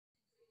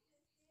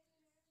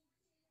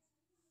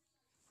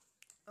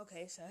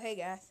Okay, so hey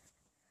guys,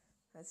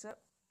 what's up?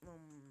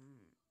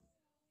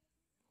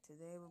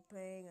 Today we're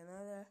playing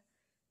another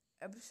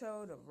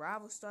episode of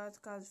Rival Stars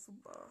College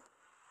Football.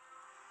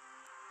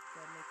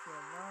 Gotta make sure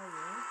the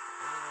volume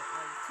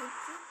and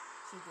attention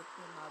so you can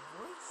hear my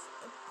voice,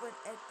 but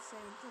at the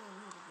same time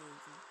hear the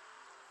game.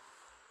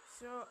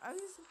 So I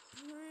got some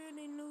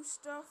pretty new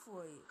stuff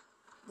for you.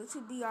 This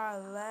will be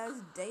our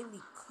last Daily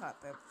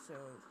Cup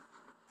episode.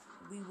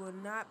 We will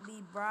not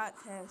be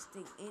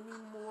broadcasting any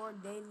more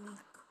Daily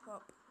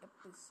Cup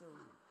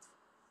episodes.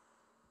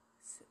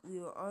 We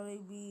will only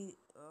be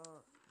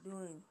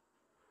doing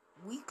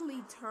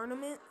weekly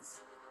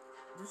tournaments.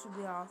 This will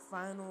be our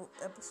final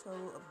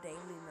episode of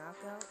Daily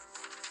Knockout.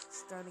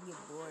 Starting to get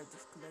bored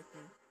just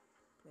collecting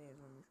players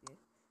on this game.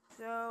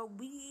 So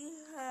we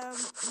have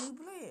new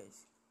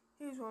players.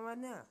 Here's one right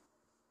now.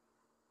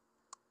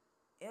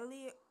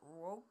 Elliot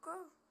Roca.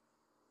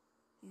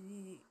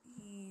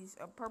 He's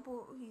a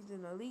purple. He's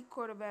an elite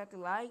quarterback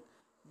like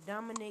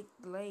Dominic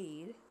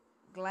Glad.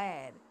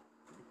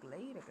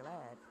 Glade or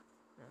Glad?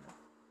 I don't know.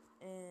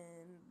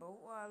 And Bo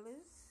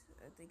Wallace,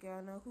 I think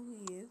y'all know who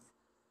he is.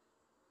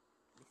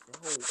 Mr.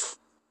 Hope.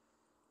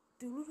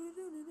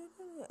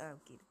 I'm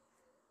kidding.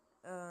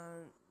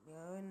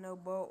 Y'all know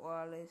Bo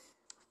Wallace.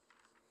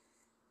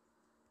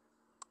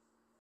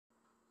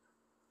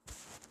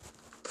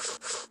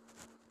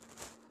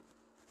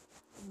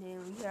 And then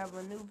we have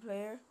a new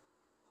player,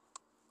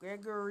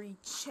 Gregory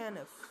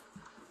Chenef.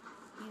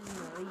 He's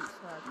an elite,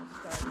 so I can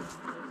start this.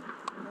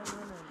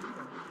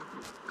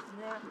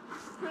 Now,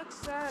 quick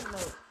side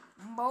note.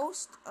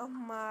 Most of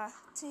my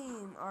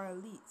team are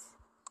elites.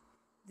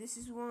 This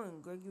is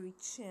one, Gregory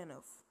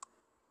Chenef.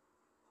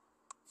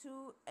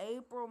 2,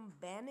 Abram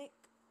Bannock.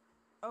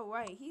 Oh,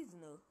 right, he's a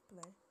new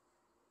player.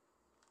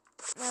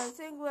 Now, the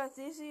thing about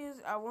this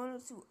is, I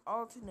wanted to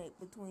alternate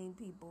between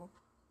people.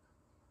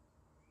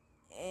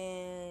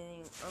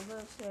 And I'm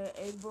going to say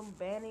Abram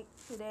Bannock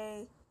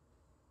today.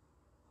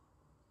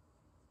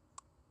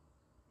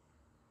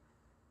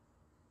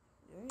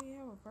 Do we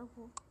have a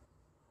purple?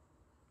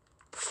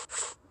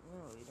 No,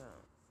 we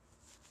don't.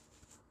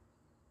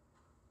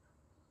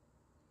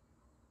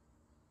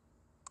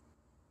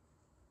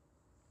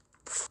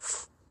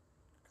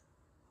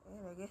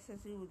 And I guess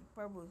let's see what the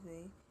purple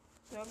say.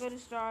 So I'm going to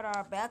start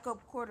our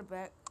backup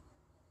quarterback,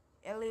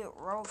 Elliot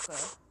Roca.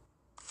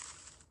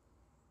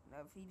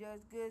 Now, if he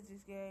does good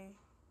this game,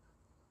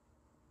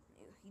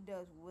 if he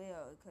does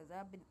well, because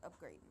I've been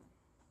upgrading him.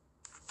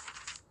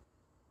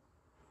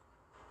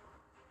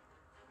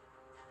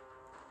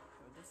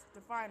 So this is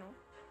the final.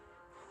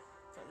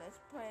 So let's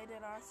pray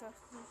that our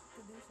substitutes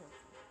can do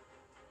something.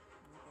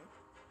 Okay.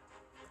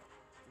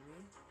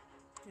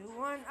 3, 2,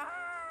 1.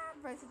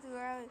 Press it too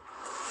early.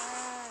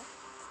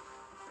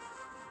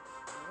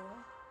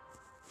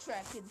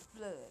 Track and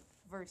Flood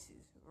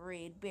versus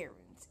Red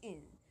Barons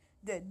in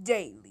the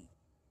Daily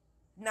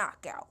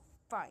Knockout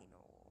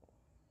Final.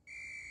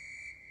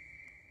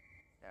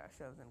 Got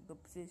ourselves in a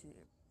good position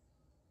here.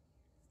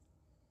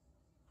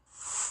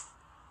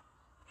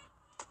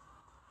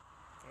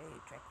 Okay,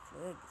 Track and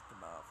Flood gets the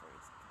ball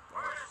first.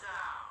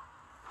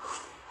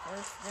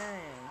 First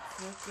down.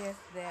 Look at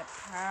that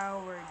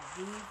power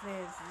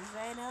defense. This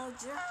ain't no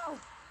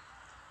joke.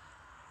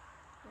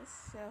 This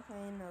stuff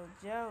ain't no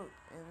joke.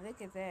 And look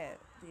at that.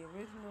 The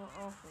original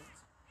offense.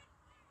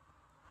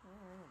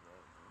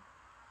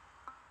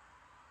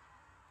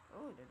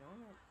 Oh, they're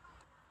doing it.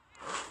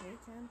 Okay,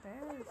 10 pass.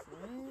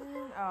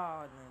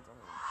 Oh, no,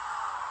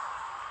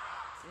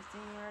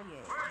 16-yard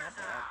game. Not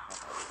bad.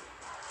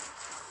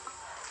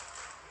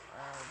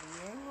 We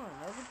ain't going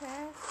another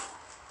pass.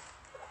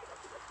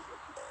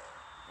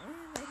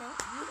 They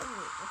don't use it.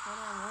 That's what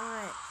I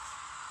want.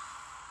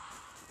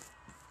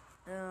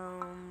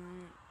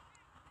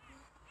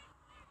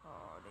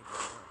 Oh, they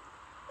don't.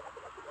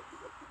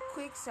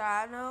 Quick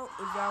side note,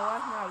 if y'all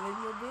watch my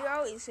original video,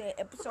 it said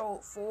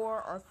episode 4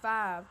 or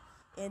 5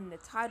 in the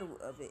title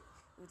of it.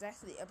 It was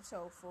actually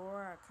episode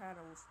 4. I kind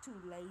of was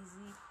too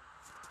lazy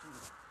to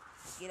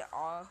get it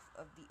off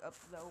of the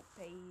upload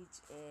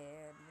page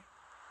and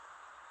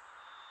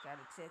got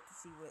to check to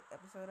see what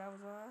episode I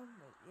was on.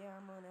 But yeah,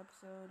 I'm on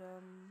episode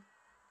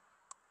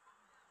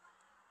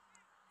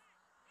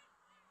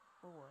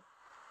 4.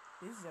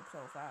 This is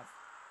episode 5.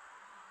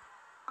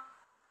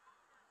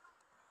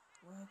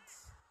 What?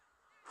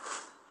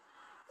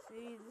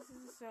 See, this is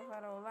the stuff I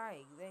don't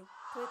like. They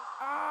put,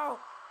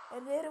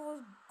 and then it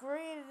was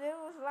green, and then it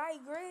was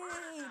light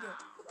green.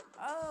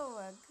 Oh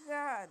my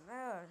God,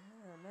 no.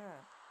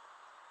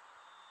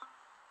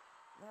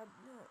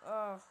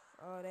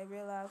 They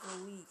realize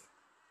we're weak.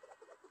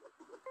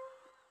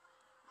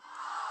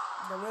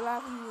 They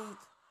realize we're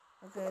weak.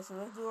 Okay, so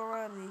let's do a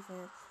run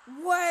defense.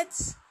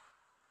 What?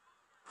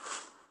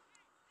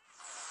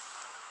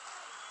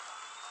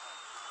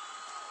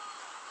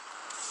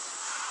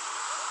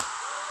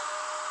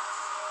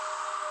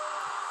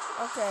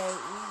 Okay,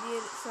 we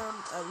did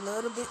a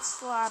little bit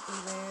sloppy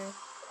there.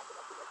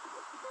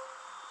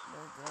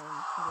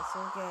 But it's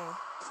okay.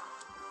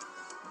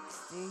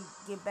 Still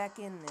get back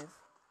in this.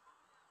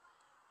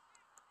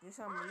 There's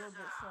something a little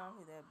bit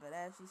sloppy there, but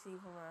as you see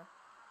from our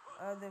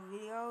other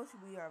videos,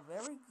 we are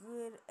very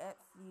good at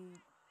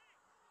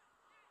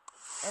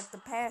the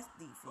pass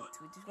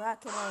defense, which is why I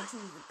can only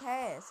choose the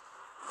pass.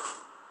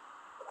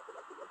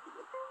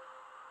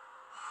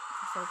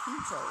 So he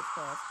chose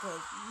pass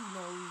because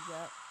we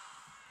got.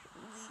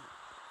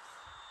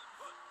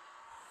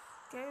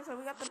 Okay, so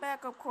we got the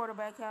backup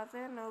quarterback out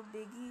there. No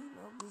biggie.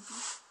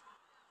 Let's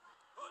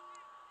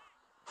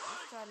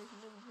try this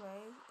new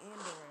play. End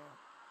around.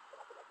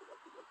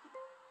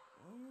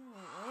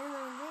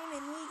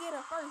 And we get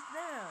a first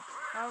down.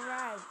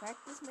 Alright,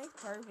 practice makes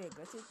perfect.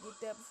 Let's just get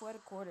that before the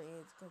quarter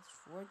ends. Because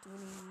it's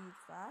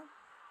 4:25.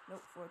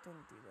 Nope,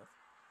 4:23 left.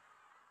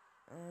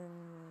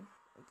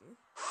 Okay.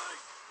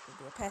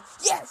 Do a pass.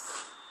 Yes!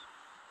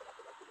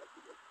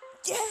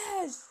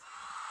 Yes!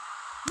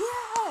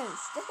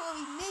 Yes! That's what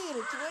we need. A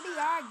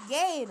 20-yard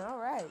gain.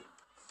 Alright.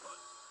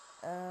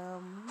 Oh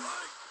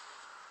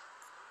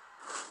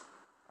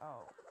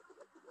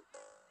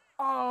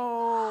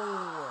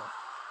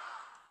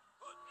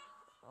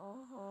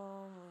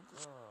my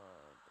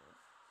god.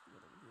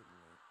 You're gonna hit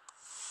me.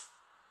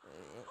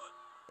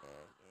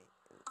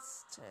 Let's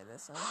try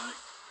this on.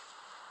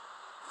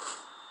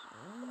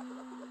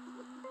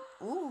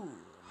 Ooh.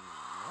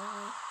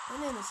 And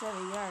then a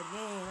 7-yard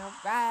gain.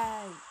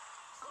 Alright.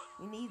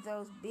 We need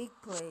those big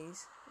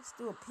plays. Let's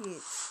do a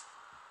pitch.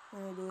 We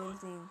don't do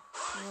anything.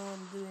 We don't want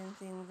to do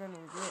anything we're gonna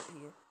regret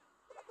here.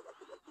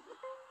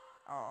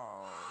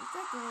 Oh, it's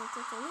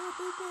just a little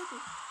bit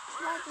bigger.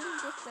 Like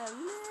just a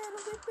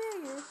little bit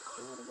bigger.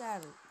 We would have got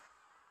it.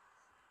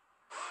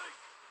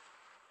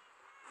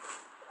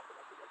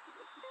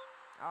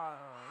 Oh,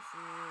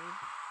 see.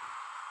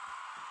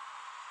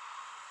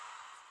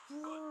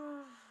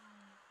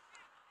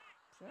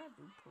 Should I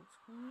do post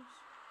screens?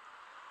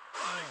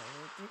 Yeah,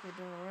 they think they're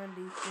doing run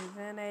defense,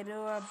 and they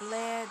do a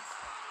blitz.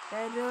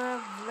 They do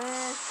a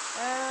blitz.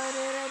 Oh,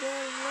 did I do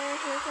a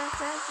blitz? It's a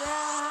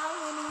touchdown. How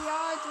many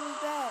yards was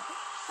that?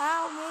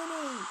 How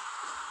many?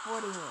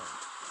 41.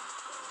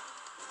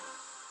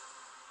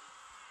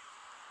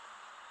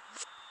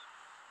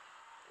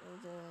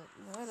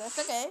 No, that's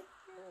okay.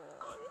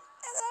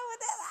 That's over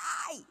that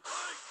high.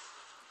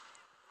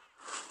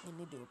 And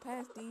they do a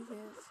pass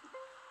defense.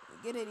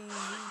 Get it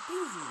easy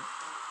peasy.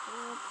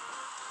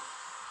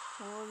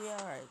 4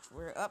 yards.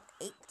 We're up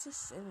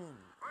 8-7.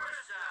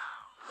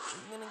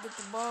 We're gonna get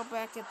the ball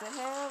back at the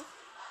half.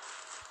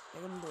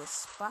 They're gonna do a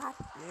spot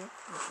here,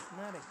 which is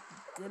not a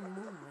good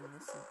move in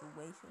this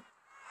situation.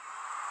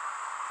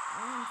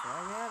 It's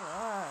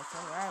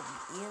alright.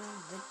 We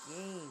end the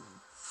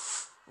game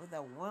with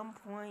a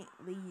 1-point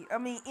lead. I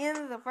mean,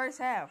 end the first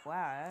half.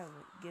 Wow,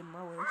 I'm getting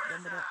my words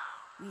done up.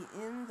 We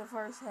end the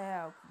first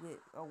half with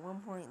a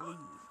 1-point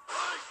lead.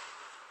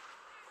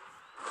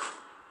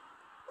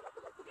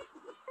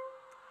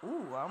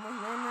 Ooh, I almost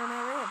landed on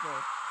that red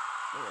there.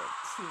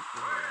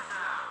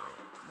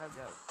 Let's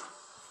go.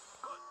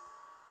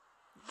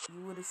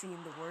 You would have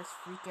seen the worst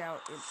freak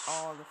out in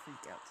all the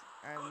freak outs.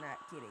 I'm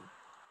not kidding.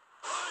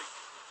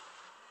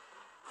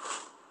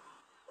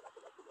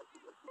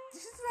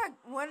 This is like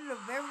one of the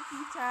very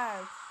few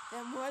times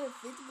that more than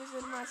 50%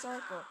 of my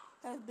circle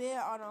has been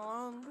on a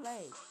long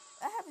play.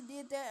 I haven't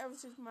did that ever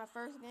since my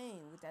first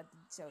game, which I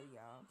did tell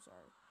y'all. I'm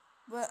sorry.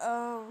 But,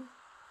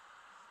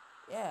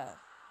 yeah.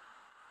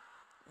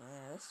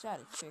 Yeah, let's try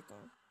to trick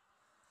him.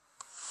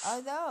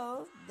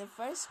 Although, the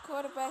first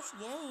quarterback's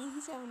game,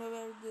 he's having a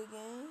very good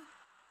game.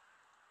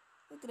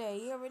 Look at that,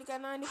 he already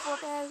got 94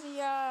 passing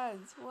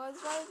yards for his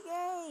first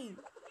game.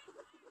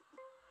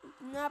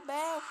 Not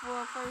bad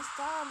for a first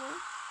timer.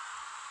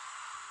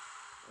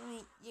 I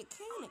mean, you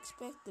can't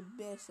expect the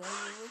best out of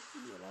a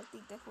rookie, and I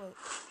think that's what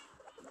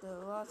the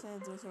Los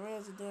Angeles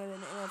Rams are doing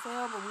in the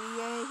NFL, but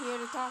we ain't here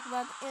to talk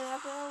about the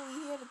NFL. We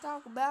here to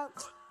talk about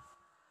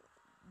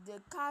the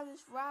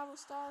college rival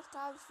stars,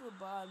 college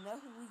football, and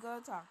that's what we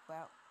gonna talk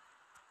about.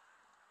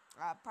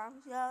 I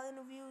promise y'all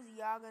interviews,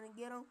 y'all gonna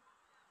get them.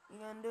 We're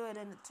gonna do it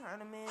in the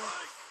tournament.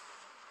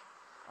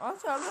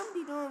 Also, I'm gonna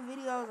be doing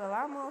videos a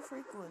lot more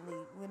frequently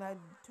when I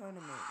do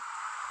tournaments.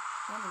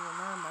 I'm gonna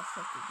remind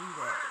myself to do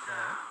that,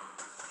 though.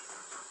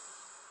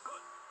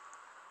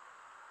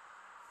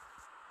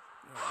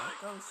 Yeah, let's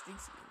go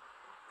streaks again.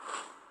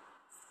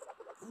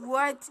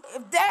 What?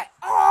 If that...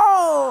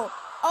 Oh!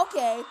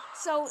 Okay,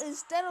 so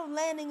instead of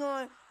landing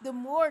on the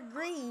more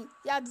green,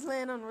 y'all just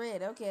land on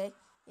red. Okay.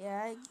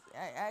 Yeah,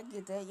 I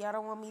get that. Y'all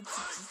don't want me to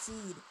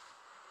succeed.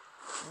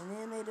 And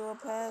then they do a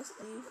pass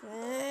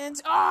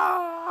defense.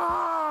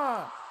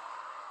 Oh!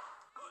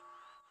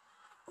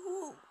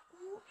 Ooh.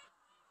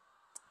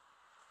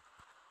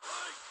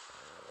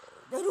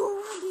 They do a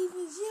run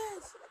defense.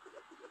 Yes.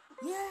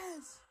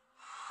 Yes.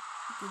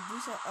 You can do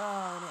so.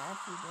 Oh, they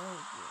actually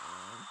does get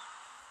one.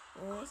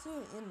 Well, it's an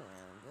in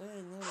round.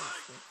 They never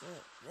expect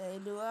that. They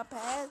do a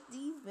pass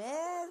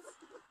defense.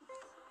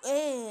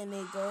 And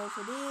it goes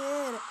for the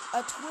end.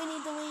 A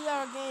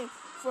 23-yard game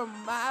from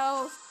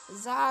Miles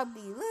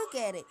Zogby. Look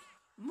at it.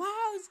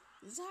 Miles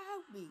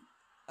Zogby.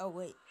 Oh,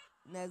 wait.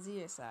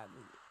 Nazir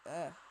Zogby.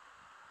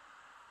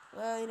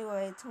 Well,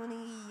 anyway,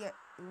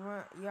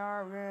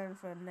 20-yard run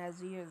for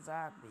Nazir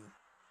Zombie.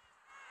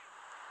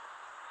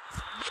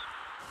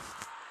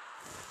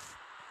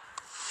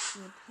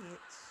 Good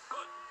hits.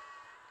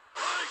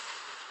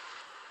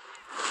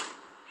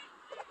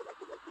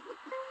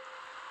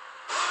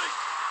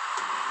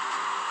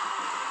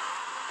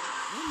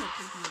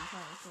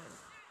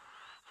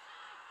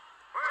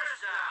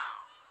 First down.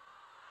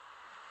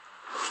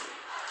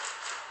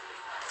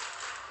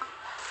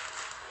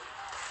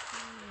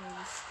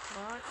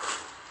 Start.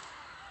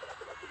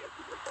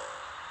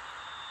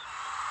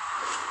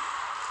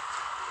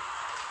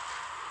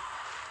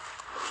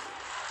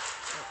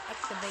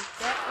 Activate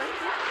that right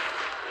here.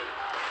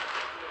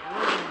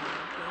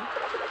 Okay.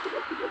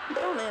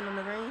 Don't land on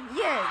the green.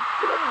 Yeah.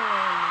 Don't land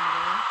on the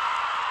green.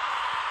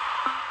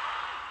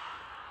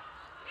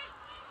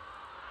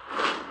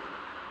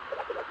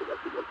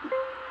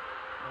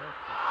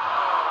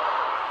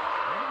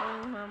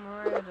 I'm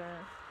right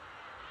there.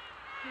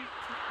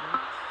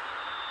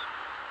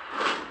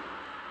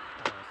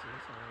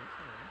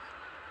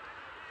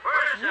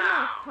 First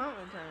down. Punt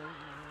return.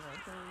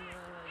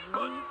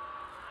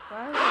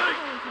 Why is the punt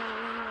return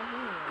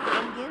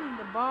I'm getting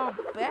the ball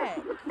back.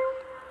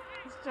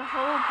 It's the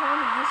whole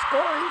point of the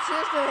scoring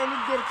system, and you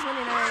get a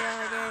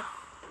 29-yard game.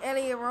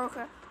 Elliot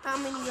Roca, how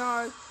many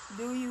yards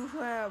do you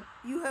have?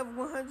 You have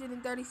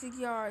 136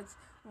 yards.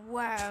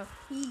 Wow,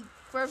 he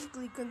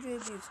perfectly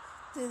contributes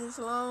to this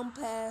long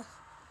pass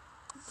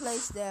play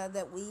style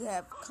that we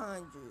have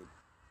conjured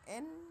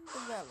and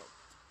developed.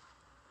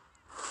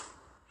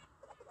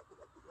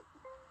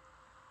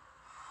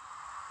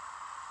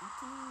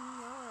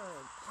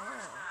 Yard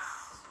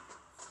pass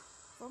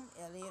from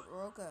Elliot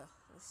Roca.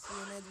 Let's see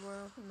another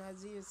one from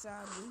Nazir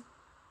Sadli.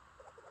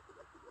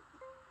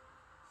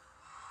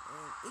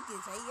 And it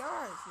gets 8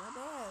 yards. Not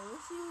bad.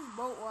 Let's use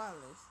Boat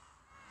Wallace.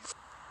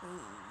 We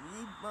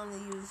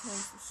only use him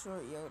for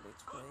short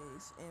yardage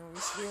plays, and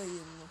we're still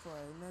using him for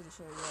another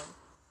short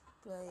yardage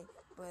play.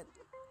 But,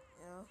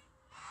 you know,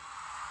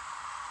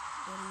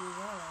 gotta use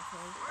all our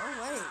plays. Oh,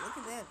 wait, look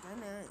at that. I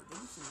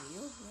think it's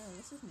Neil. Yeah,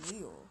 this is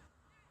Neil.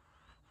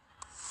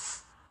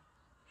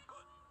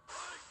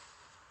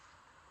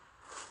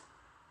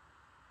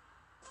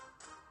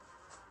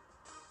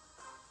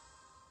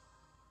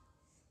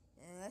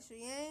 That's your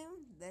game.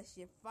 That's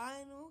your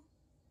final.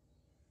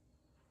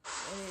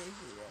 That is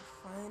your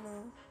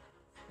final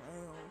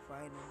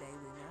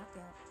daily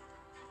knockout.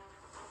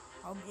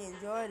 Hope you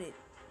enjoyed it.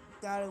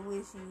 Thought I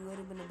wish you would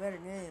have been a better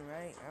game,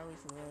 right? I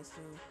wish it was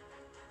too.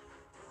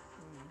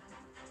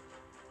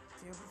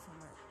 Terrible for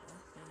my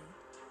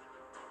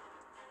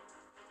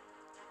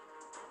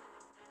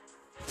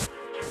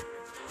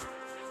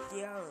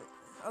Yo.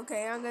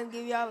 Okay, I'm gonna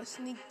give y'all a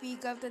sneak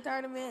peek of the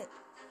tournament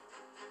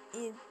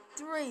in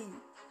 3,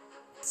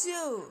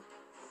 2,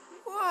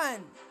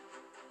 1.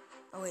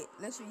 Oh wait,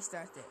 let's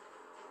restart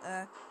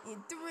that.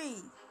 In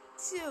 3,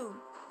 2,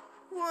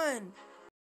 1.